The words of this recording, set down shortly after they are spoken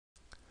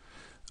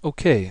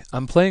Okay,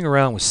 I'm playing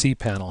around with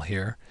cPanel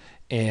here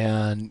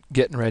and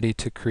getting ready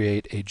to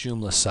create a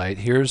Joomla site.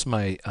 Here's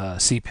my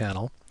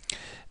cPanel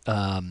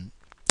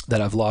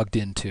that I've logged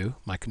into,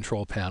 my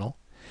control panel.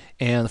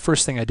 And the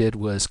first thing I did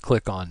was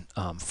click on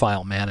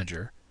File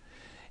Manager,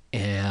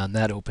 and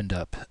that opened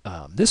up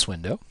this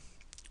window,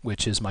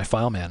 which is my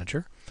File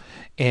Manager.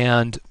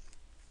 And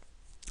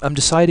I'm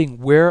deciding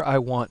where I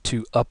want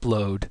to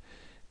upload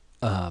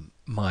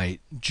my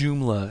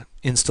Joomla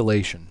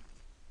installation.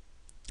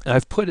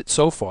 I've put it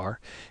so far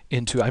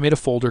into, I made a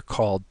folder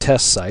called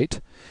test site,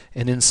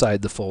 and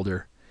inside the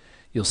folder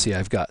you'll see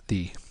I've got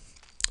the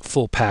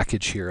full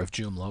package here of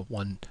Joomla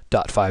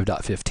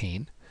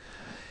 1.5.15.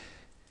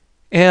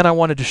 And I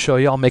wanted to show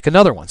you, I'll make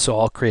another one. So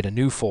I'll create a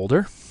new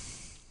folder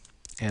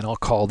and I'll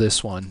call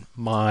this one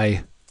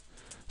my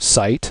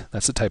site.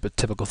 That's the type of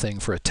typical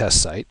thing for a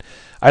test site.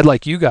 I'd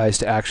like you guys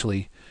to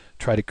actually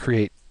try to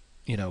create,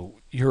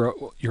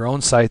 your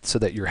own site so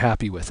that you're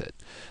happy with it.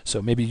 So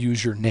maybe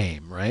use your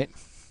name, right?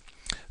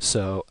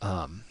 So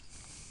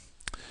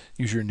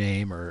use your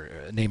name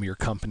or name of your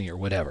company or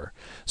whatever.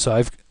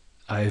 So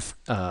I've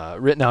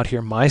written out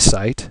here my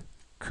site,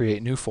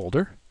 create new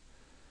folder,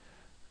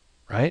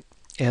 right?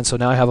 And so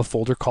now I have a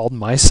folder called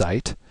my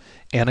site,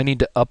 and I need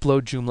to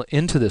upload Joomla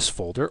into this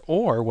folder.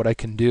 Or what I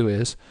can do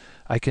is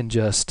I can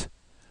just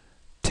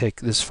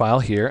take this file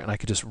here and I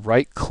could just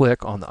right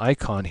click on the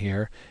icon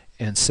here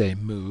and say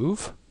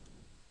move,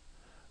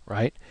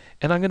 right?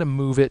 And I'm going to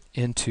move it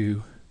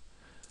into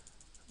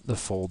the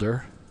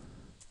folder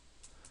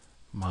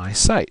my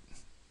site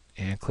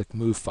and click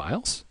move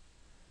files,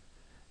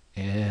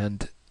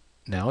 and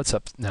now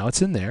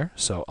it's in there.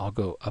 So I'll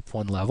go up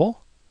one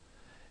level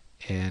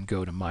and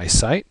go to my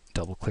site,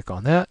 double click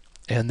on that,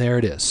 and there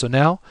it is. So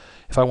now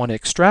if I want to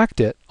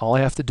extract it, all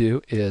I have to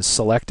do is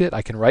select it.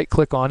 I can right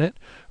click on it,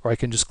 or I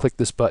can just click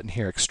this button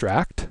here,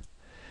 extract,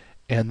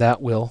 and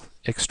that will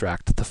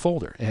extract the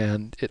folder,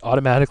 and it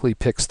automatically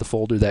picks the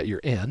folder that you're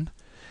in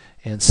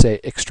and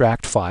say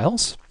extract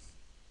files.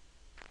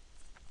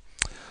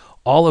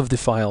 All of the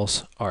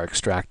files are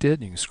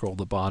extracted. You can scroll to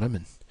the bottom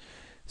and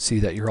see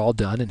that you're all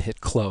done and hit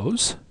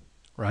close,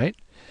 right?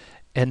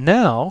 And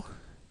now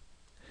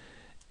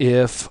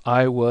if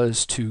I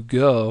was to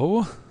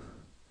go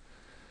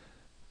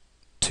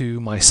to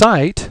my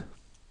site,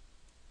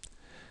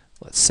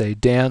 let's say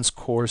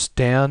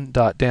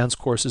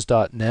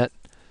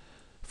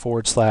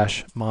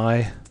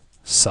dan.danscourses.net/my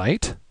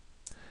site,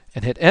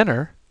 and hit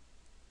enter,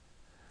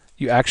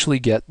 you actually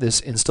get this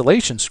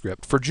installation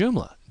script for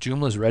Joomla.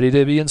 Joomla is ready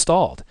to be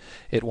installed.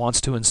 It wants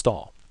to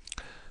install.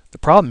 The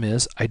problem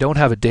is I don't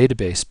have a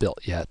database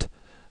built yet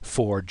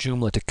for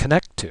Joomla to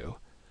connect to.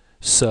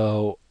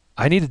 So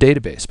I need a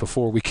database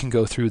before we can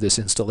go through this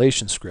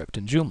installation script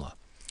in Joomla.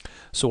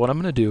 So what I'm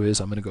going to do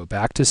is I'm going to go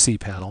back to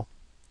cPanel.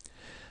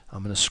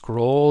 I'm going to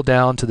scroll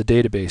down to the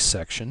database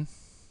section.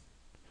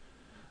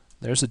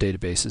 There's the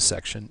databases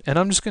section. And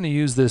I'm just going to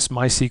use this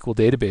MySQL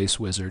database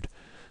wizard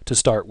to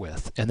start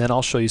with. And then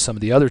I'll show you some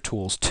of the other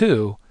tools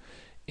too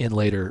in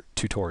later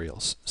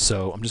tutorials.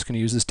 So I'm just going to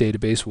use this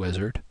database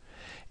wizard,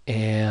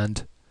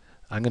 and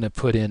I'm going to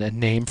put in a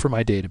name for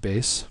my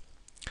database.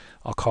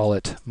 I'll call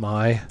it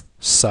my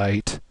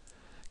site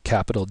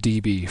capital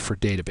DB for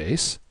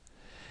database.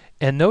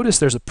 And notice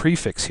there's a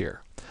prefix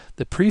here.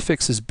 The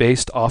prefix is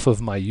based off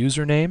of my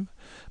username.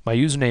 My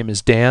username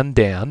is Dan,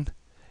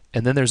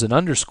 and then there's an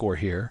underscore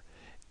here,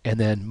 and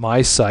then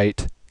my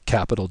site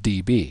capital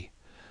DB.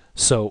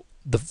 So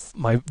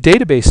my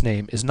database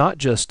name is not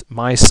just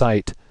my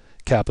site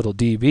capital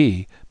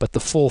DB, but the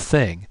full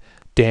thing,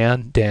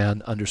 Dan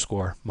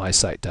underscore my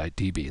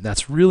site.db. And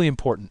that's really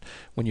important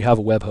when you have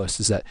a web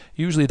host, is that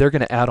usually they're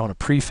going to add on a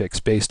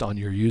prefix based on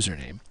your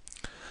username.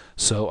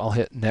 So I'll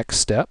hit next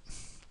step.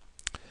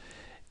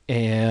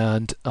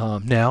 And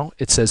now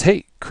it says,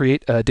 hey,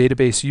 create a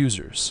database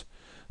users.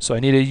 So I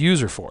need a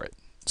user for it.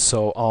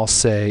 So I'll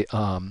say,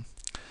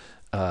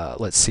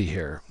 let's see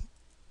here.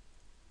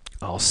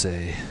 I'll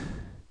say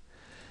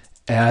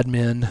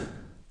admin.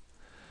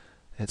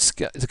 It's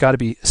got to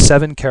be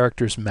 7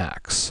 characters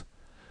max.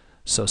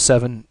 So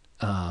 7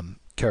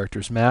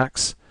 characters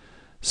max.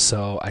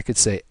 So I could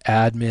say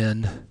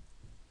admin,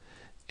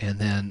 and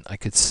then I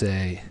could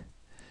say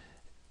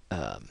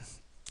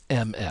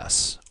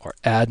MS or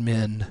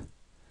admin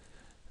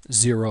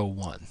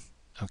 01.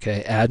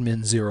 Okay,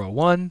 admin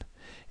 01,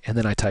 and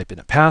then I type in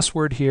a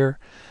password here.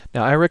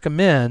 Now I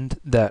recommend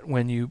that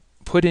when you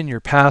put in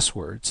your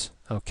passwords,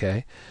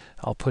 okay,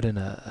 I'll put in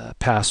a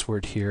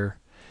password here.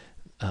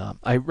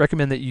 I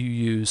recommend that you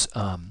use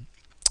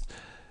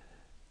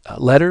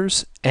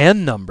letters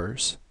and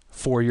numbers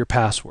for your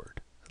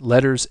password.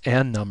 Letters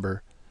and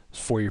number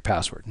for your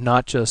password,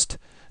 not just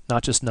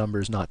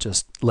numbers, not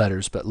just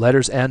letters, but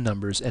letters and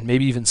numbers, and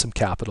maybe even some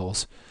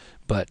capitals.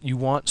 But you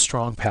want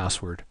strong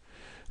password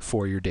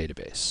for your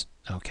database.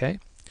 Okay,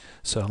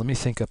 so let me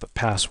think up a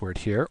password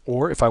here,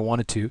 or if I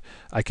wanted to,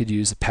 I could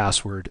use the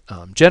password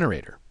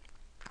generator.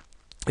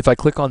 If I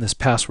click on this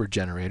password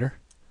generator,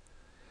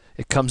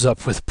 it comes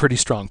up with a pretty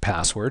strong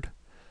password.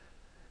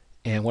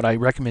 And what I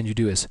recommend you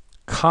do is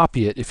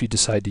copy it if you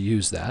decide to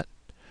use that,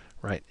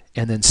 right?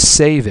 And then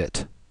save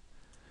it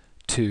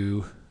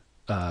to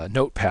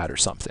Notepad or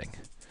something.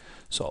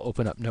 So I'll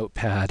open up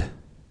Notepad,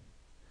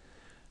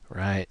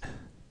 right?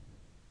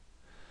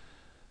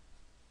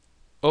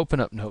 Open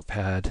up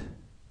Notepad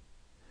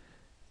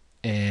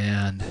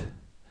and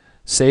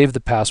save the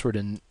password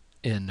in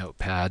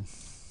Notepad.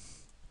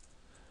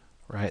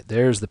 Right,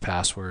 there's the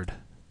password.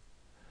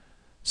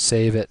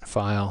 Save it,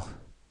 file,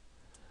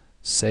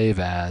 save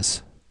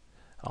as.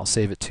 I'll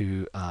save it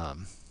to my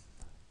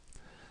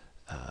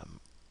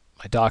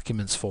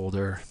documents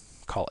folder,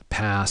 call it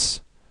pass.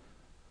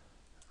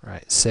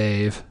 Right,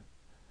 save,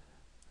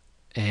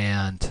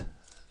 and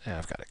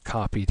I've got it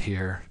copied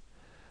here.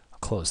 I'll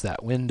close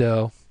that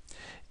window,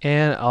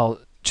 and I'll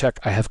check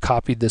I have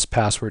copied this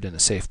password in a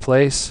safe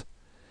place.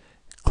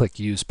 Click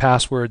use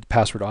password. The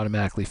password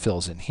automatically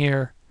fills in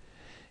here,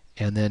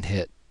 and then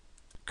hit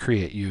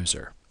create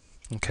user.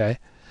 Okay.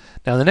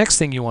 Now the next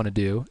thing you want to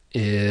do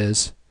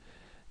is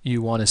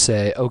you want to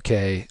say,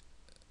 okay,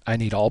 I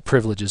need all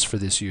privileges for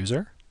this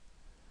user,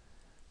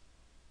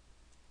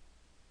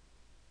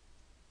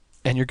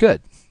 and you're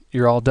good.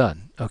 You're all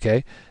done.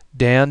 Okay.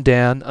 Dan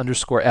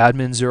underscore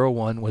admin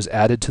 01 was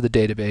added to the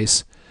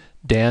database.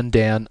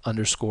 Dan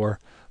underscore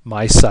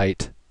my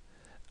site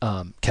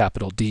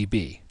capital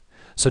DB.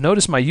 So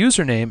notice my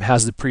username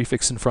has the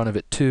prefix in front of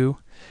it too,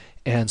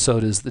 and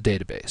so does the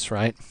database,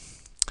 right?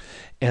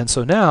 And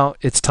so now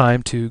it's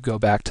time to go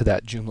back to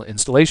that Joomla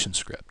installation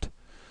script.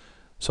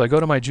 So I go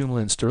to my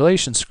Joomla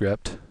installation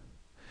script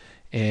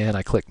and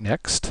I click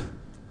next,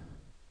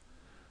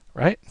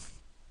 right?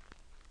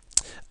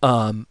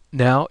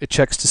 Now it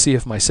checks to see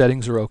if my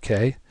settings are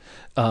okay.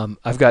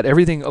 I've got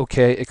everything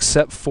okay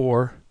except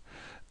for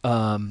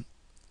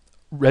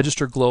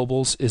register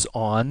globals is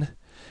on,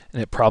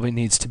 and it probably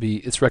needs to be,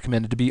 it's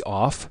recommended to be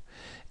off,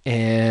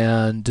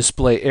 and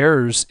display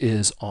errors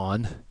is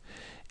on,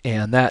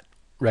 and that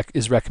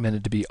is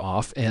recommended to be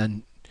off.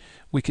 And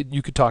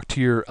you could talk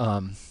to your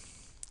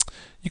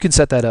you can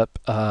set that up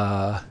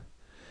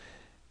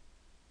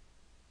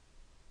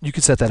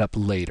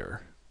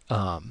later.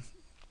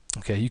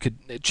 Okay, you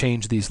could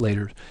change these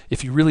later.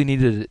 If you really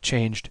needed it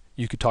changed,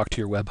 you could talk to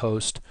your web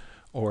host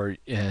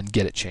and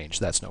get it changed.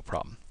 That's no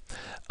problem.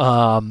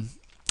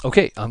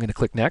 Okay, I'm going to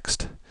click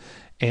next.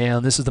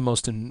 And this is the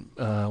most,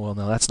 well,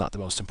 no, that's not the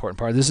most important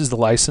part. This is the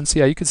license.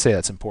 Yeah, you could say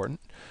that's important.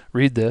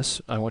 Read this.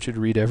 I want you to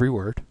read every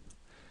word.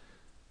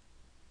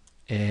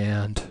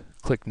 And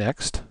click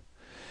next.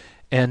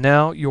 And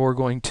now you're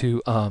going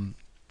to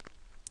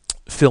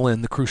fill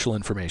in the crucial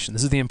information.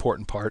 This is the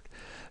important part.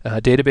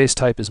 Database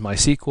type is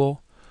MySQL.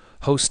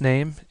 Host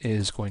name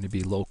is going to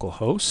be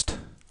localhost,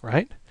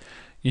 right?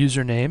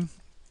 Username,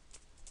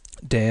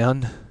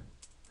 Dan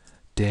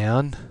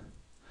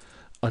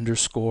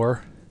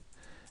underscore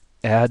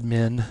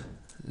admin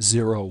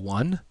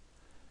 01.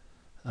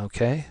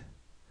 Okay.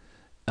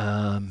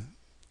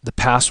 The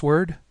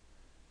password,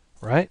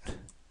 right?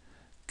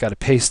 Got to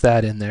paste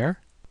that in there,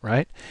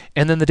 right?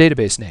 And then the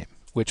database name,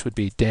 which would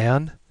be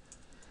Dan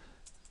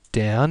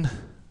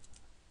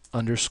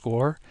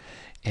underscore,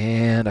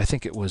 and I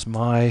think it was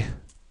my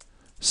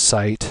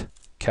site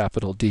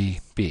capital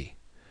DB,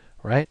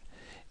 right?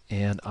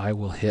 And I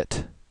will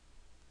hit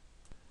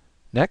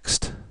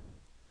next,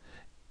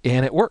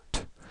 and it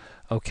worked.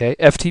 Okay,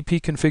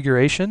 FTP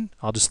configuration,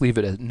 I'll just leave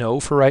it at no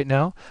for right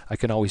now. I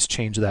can always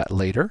change that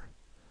later.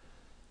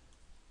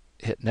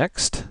 Hit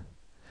next.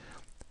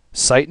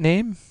 Site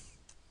name,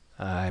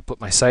 I put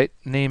my site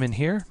name in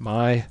here,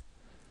 my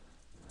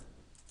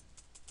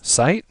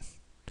site.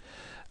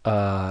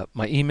 My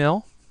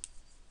email,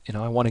 you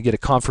know, I want to get a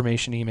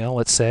confirmation email,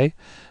 let's say.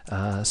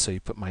 So you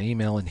put my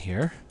email in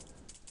here.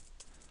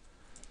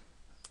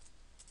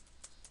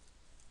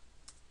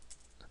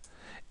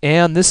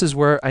 And this is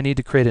where I need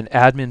to create an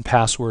admin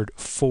password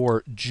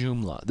for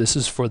Joomla. This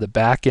is for the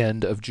back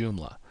end of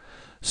Joomla.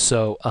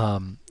 So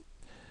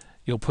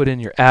you'll put in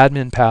your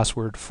admin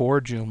password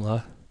for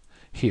Joomla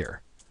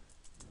here.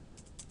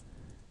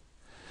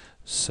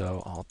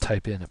 So I'll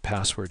type in a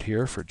password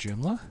here for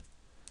Joomla.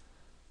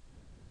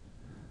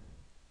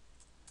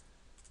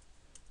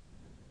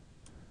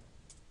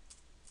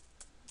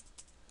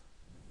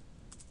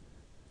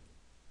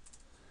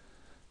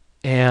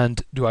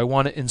 And do I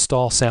want to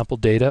install sample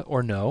data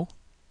or no?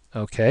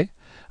 Okay,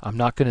 I'm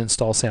not going to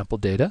install sample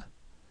data.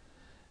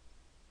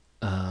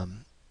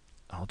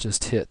 I'll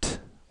just hit,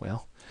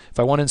 well, if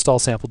I want to install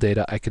sample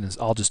data,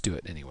 I'll just do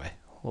it anyway.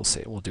 We'll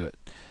do it.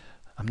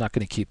 I'm not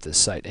going to keep this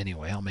site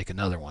anyway. I'll make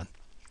another one.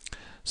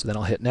 So then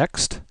I'll hit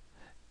next,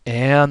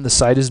 and the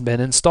site has been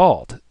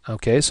installed.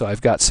 Okay, so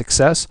I've got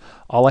success.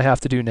 All I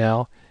have to do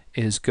now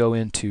is go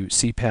into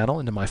cPanel,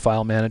 into my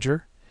file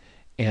manager,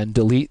 and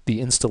delete the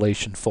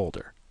installation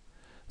folder.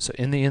 So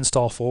in the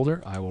install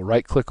folder, I will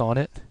right click on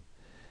it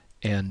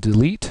and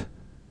delete,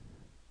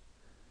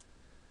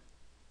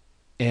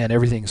 and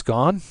everything's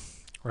gone,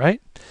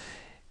 right?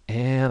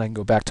 And I can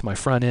go back to my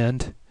front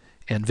end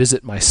and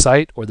visit my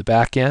site or the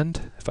back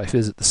end. If I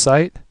visit the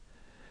site,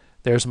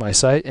 there's my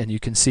site, and you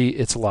can see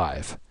it's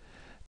live.